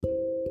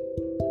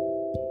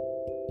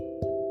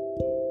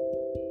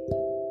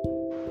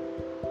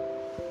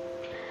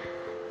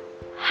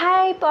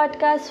Hi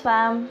podcast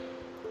fam,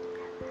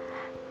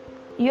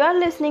 you are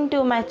listening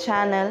to my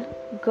channel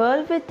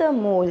Girl with a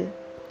Mole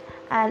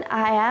and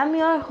I am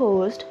your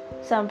host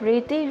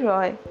Sampriti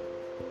Roy.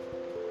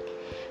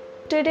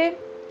 Today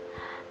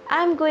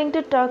I am going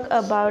to talk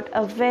about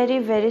a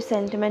very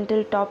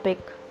sentimental topic.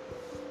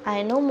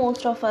 I know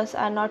most of us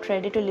are not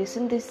ready to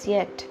listen this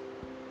yet.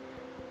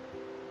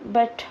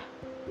 But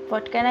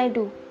what can I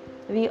do?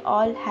 We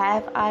all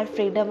have our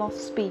freedom of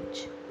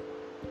speech.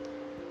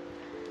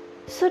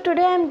 So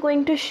today I am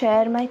going to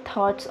share my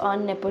thoughts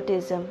on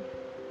nepotism.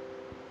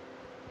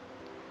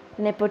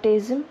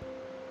 Nepotism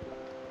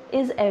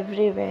is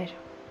everywhere.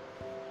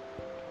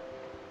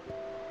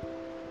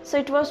 So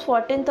it was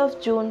 14th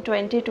of June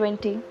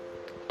 2020,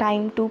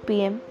 time 2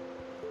 p.m.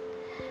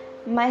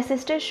 My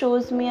sister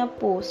shows me a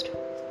post.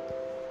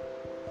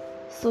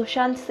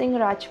 Sushant Singh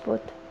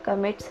Rajput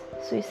commits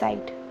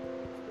suicide.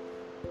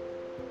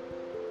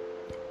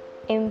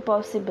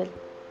 Impossible,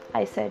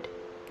 I said.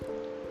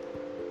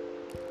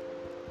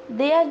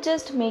 They are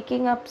just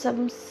making up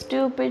some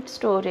stupid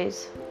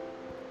stories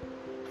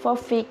for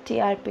fake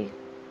TRP.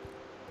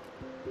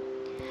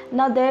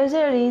 Now there's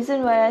a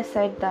reason why I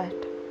said that.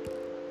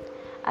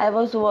 I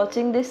was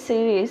watching this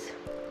series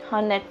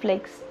on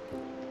Netflix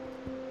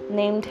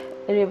named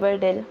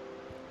Riverdale,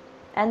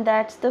 and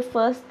that's the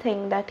first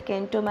thing that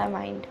came to my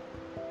mind.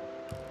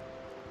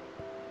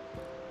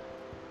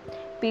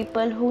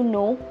 People who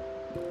know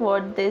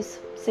what this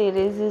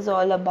series is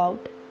all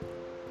about,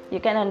 you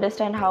can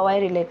understand how I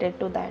related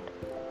to that.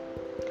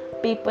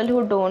 People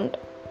who don't,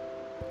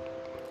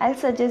 I'll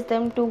suggest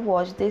them to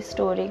watch this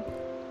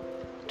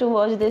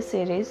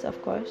series,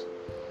 of course,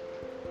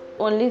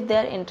 only if they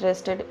are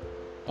interested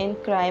in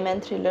crime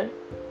and thriller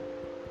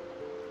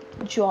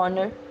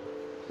genre.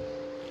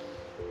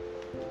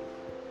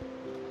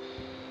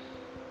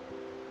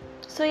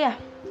 So yeah,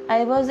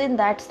 I was in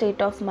that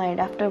state of mind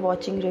after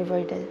watching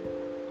Riverdale.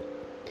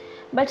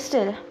 But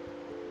still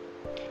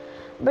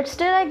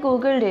I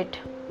googled it,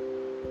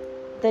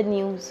 the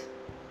news,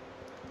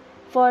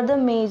 for the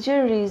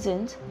major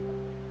reasons.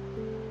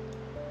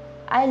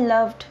 I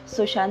loved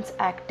Sushant's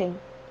acting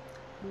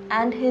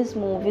and his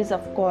movies,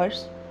 of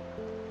course,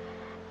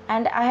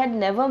 and I had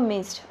never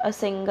missed a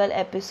single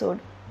episode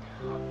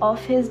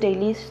of his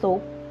daily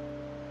soap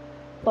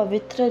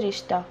Pavitra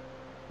Rishta.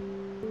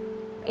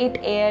 It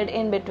aired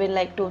in between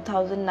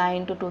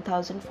 2009 to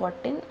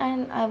 2014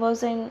 and I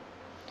was in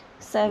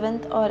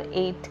 7th or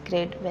 8th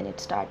grade when it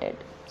started.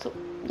 So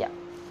yeah,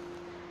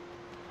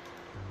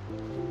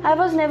 I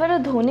was never a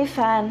Dhoni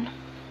fan,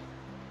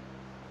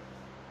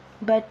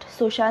 but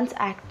Sushant's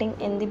acting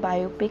in the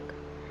biopic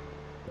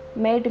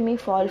made me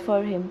fall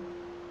for him.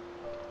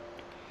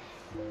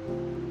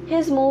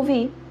 His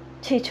movie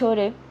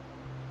Chichore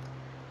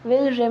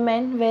will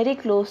remain very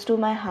close to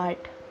my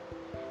heart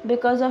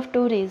because of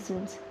two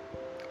reasons.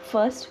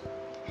 First,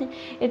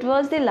 it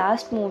was the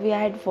last movie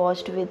I had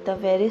watched with the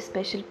very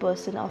special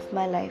person of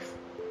my life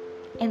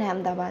in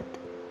Ahmedabad.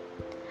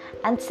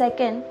 And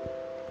second,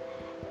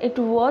 it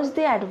was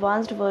the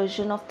advanced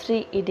version of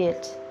Three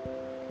Idiots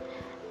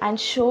and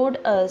showed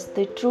us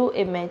the true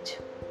image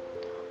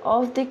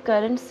of the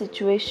current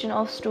situation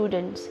of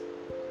students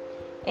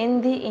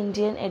in the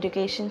Indian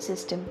education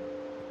system.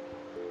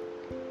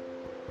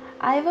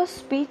 I was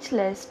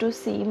speechless to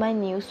see my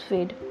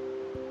newsfeed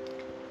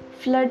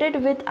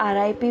flooded with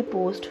RIP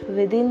posts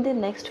within the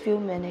next few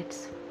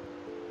minutes.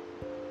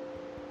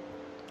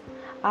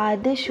 Are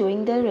they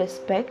showing their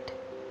respect?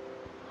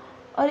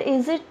 Or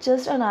is it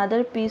just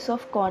another piece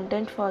of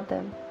content for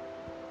them?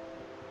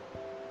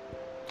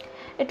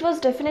 It was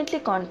definitely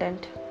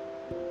content.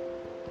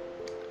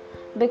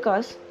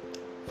 Because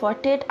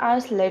 48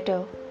 hours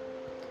later,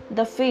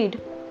 the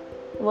feed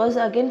was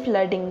again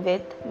flooding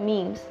with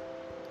memes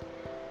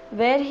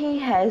where he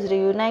has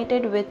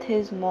reunited with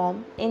his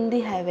mom in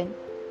the heaven.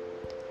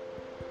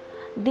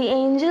 The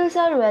angels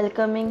are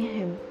welcoming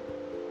him.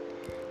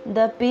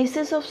 The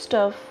pieces of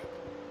stuff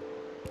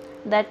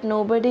that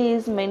nobody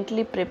is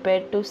mentally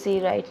prepared to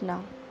see right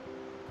now.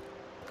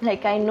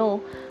 I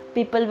know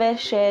people were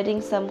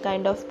sharing some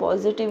kind of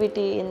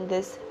positivity in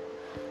this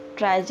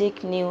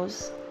tragic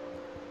news,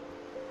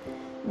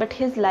 but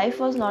his life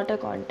was not a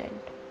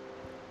content.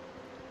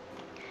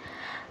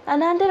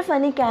 Another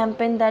funny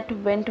campaign that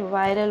went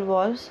viral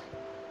was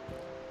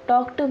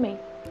Talk to Me.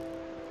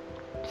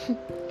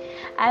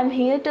 I'm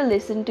here to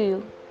listen to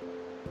you.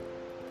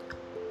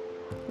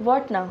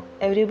 What now?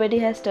 Everybody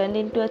has turned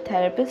into a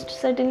therapist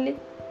suddenly?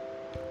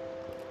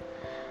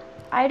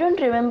 I don't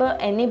remember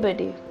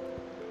anybody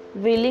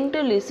willing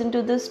to listen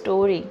to the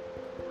story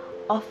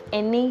of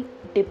any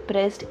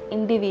depressed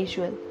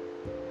individual.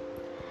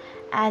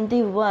 And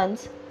the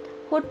ones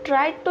who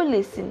tried to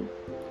listen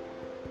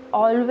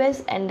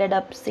always ended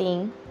up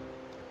saying,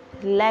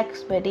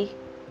 relax buddy,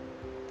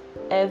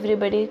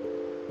 everything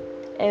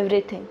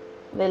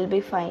will be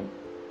fine.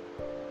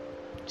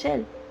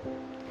 Chill.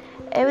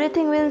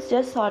 Everything will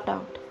just sort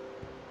out.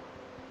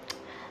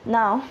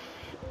 Now,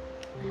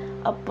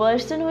 A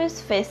person who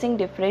is facing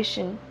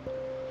depression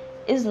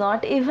is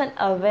not even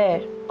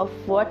aware of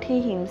what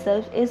he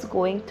himself is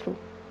going through.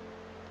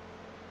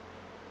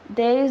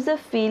 There is a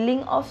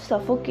feeling of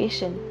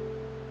suffocation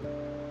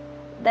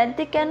that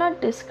they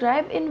cannot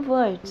describe in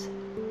words.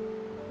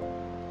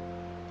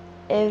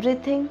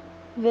 Everything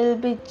will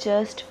be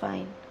just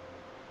fine.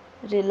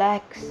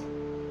 Relax.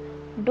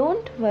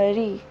 Don't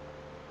worry.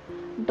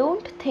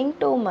 Don't think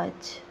too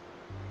much.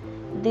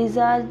 These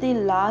are the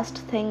last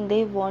thing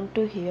they want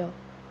to hear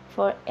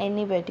for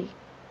anybody.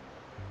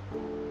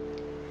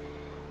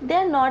 They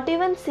are not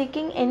even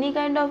seeking any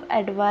kind of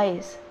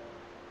advice.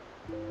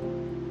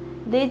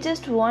 They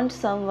just want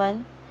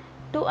someone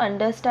to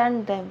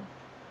understand them,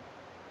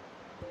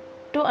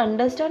 to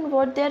understand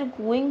what they are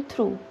going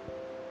through,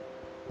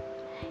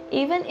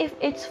 even if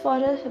it's for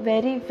a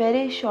very,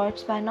 very short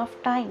span of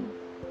time.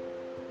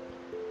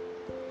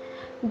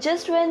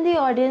 Just when the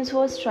audience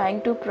was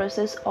trying to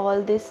process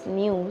all this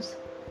news,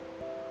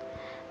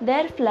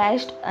 there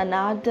flashed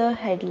another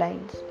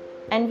headlines,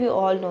 and we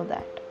all know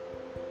that.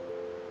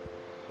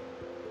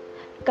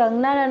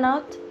 Kangana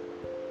Ranaut,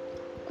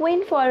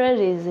 queen for a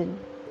reason.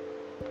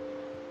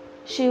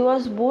 She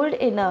was bold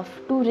enough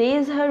to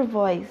raise her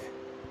voice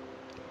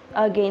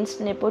against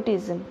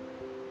nepotism.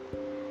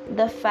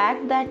 The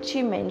fact that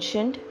she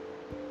mentioned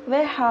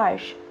were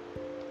harsh,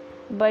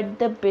 but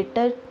the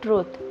bitter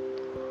truth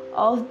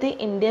of the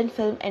Indian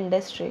film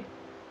industry.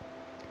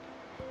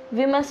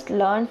 We must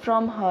learn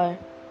from her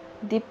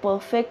the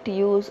perfect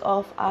use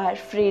of our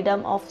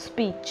freedom of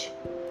speech.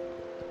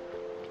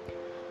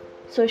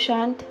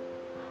 Sushant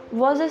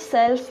was a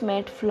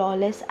self-made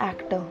flawless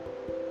actor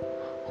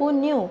who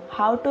knew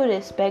how to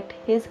respect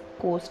his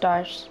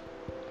co-stars.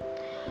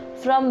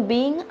 From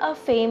being a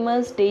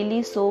famous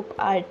daily soap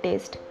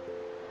artist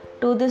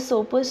to the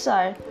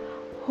superstar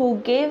who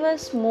gave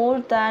us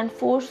more than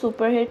 4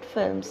 superhit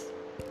films,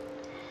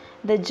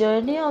 the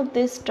journey of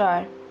this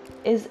star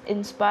is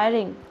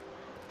inspiring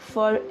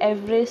for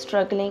every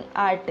struggling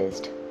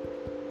artist.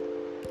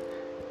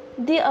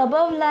 The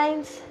above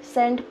lines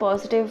send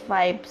positive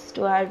vibes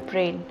to our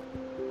brain.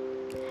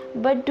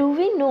 But do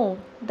we know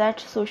that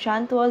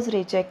Sushant was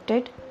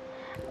rejected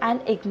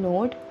and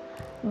ignored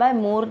by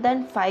more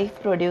than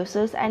 5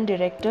 producers and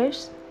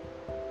directors?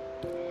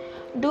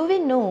 Do we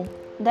know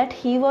that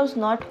he was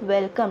not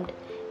welcomed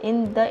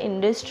in the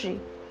industry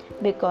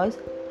because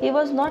he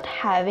was not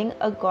having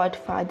a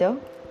godfather?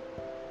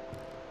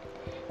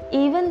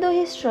 Even though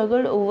he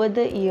struggled over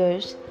the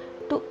years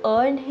to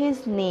earn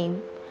his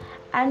name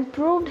and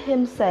proved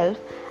himself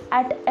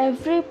at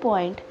every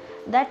point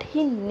that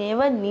he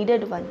never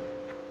needed one,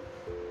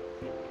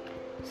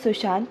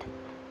 Sushant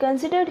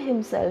considered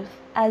himself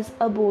as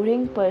a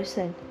boring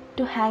person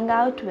to hang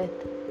out with.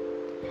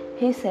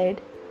 He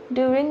said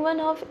during one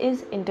of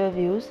his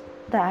interviews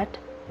that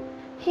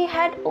he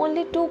had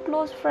only 2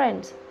 close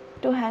friends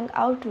to hang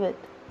out with.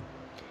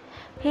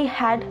 He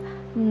had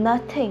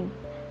nothing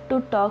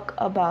to talk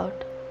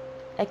about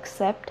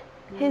except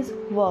his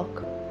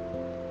work.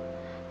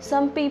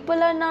 Some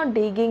people are now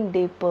digging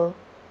deeper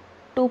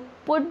to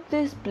put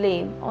this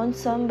blame on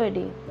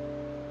somebody.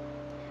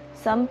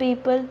 Some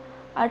people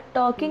are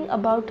talking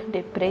about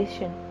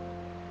depression.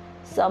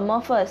 Some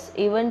of us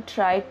even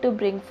tried to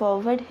bring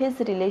forward his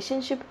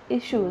relationship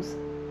issues.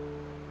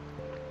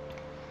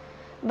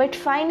 But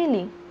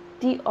finally,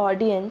 the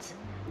audience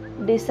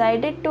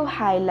decided to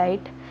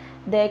highlight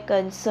their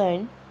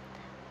concern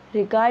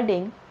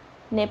regarding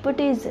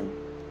nepotism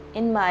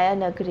in Maya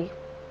Nagari.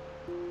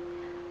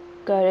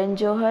 Karan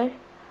Johar,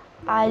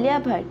 Alia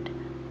Bhatt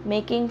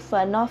making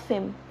fun of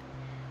him,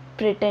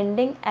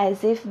 pretending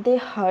as if they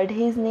heard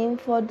his name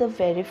for the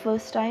very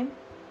first time.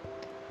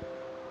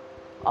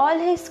 All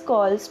his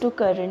calls to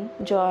Karan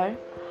Johar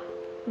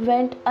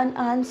went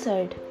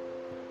unanswered,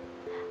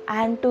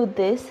 and to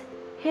this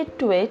he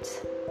tweets,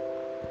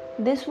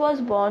 "This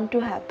was born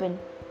to happen."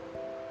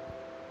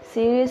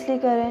 Seriously,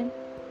 Karan?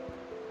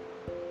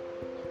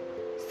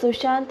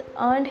 Sushant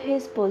earned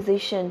his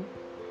position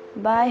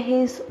by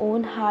his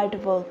own hard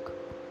work,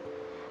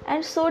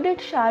 and so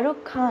did Shah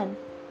Rukh Khan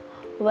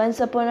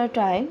once upon a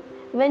time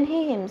when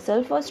he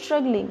himself was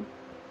struggling.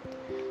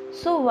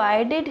 So why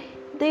did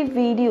the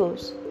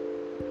videos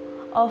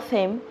of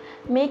him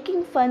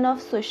making fun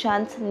of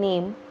Sushant's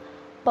name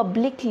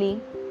publicly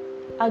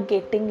are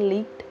getting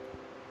leaked?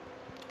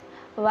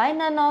 Why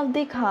none of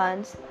the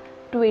Khans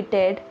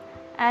tweeted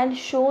and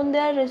shown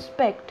their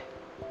respect?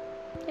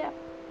 Yeah,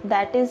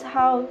 that is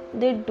how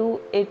they do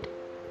it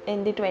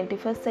in the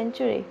 21st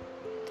century,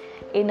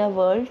 in a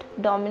world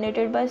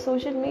dominated by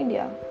social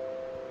media.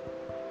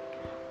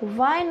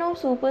 Why no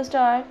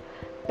superstar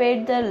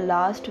paid their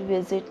last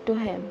visit to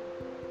him?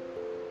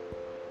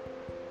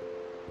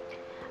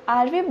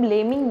 Are we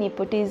blaming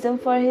nepotism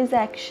for his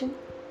action?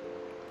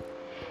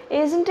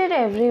 Isn't it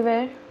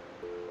everywhere?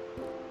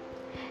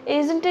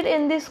 Isn't it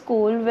in the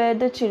school where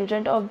the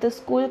children of the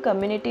school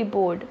community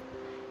board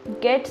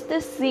gets the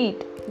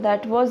seat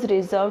that was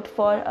reserved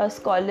for a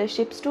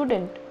scholarship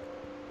student?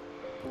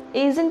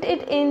 Isn't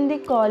it in the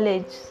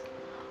college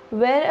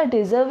where a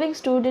deserving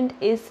student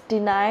is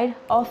denied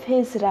of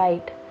his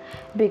right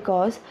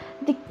because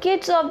the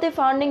kids of the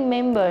founding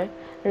member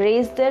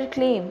raised their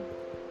claim?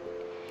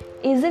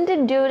 Isn't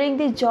it during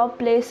the job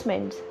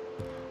placements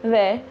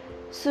where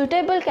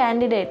suitable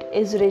candidate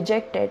is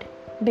rejected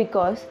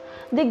because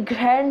the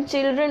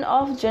grandchildren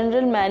of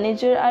general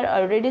manager are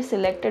already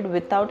selected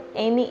without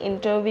any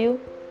interview?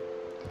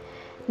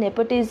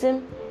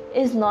 Nepotism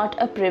is not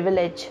a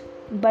privilege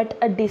but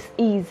a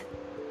disease,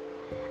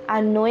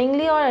 and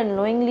knowingly or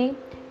unknowingly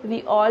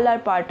we all are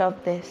part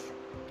of this.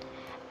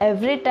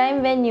 Every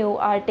time when you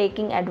are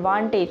taking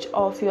advantage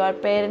of your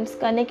parents'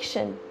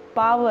 connection,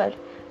 power,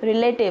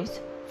 relatives,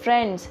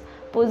 friends,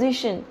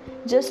 position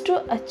just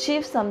to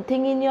achieve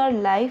something in your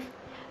life,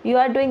 you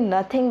are doing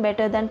nothing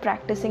better than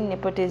practicing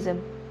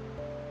nepotism.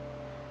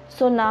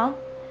 So now,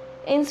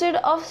 instead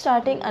of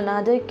starting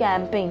another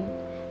campaign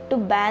to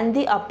ban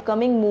the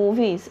upcoming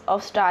movies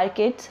of star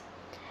kids,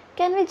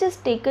 can we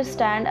just take a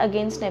stand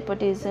against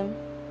nepotism?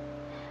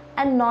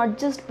 And not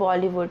just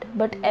Bollywood,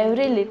 but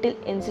every little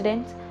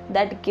incidents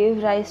that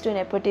give rise to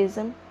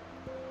nepotism?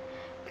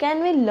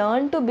 Can we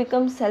learn to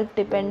become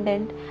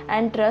self-dependent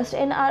and trust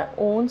in our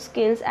own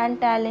skills and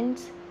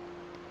talents?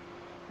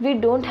 We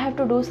don't have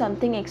to do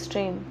something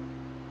extreme,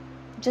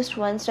 just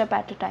one step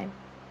at a time.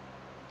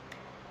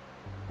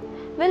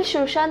 Will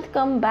Sushant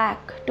come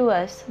back to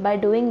us by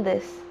doing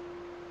this?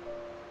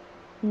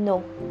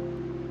 No.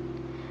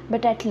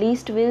 But at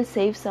least we'll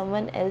save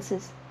someone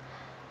else's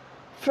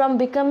from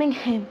becoming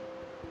him.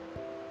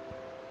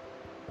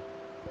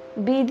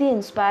 Be the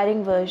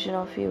inspiring version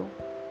of you.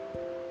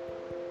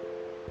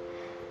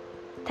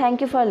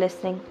 Thank you for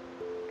listening.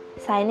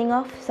 Signing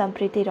off,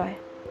 Sampriti Roy.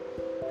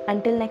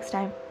 Until next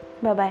time.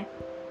 Bye-bye.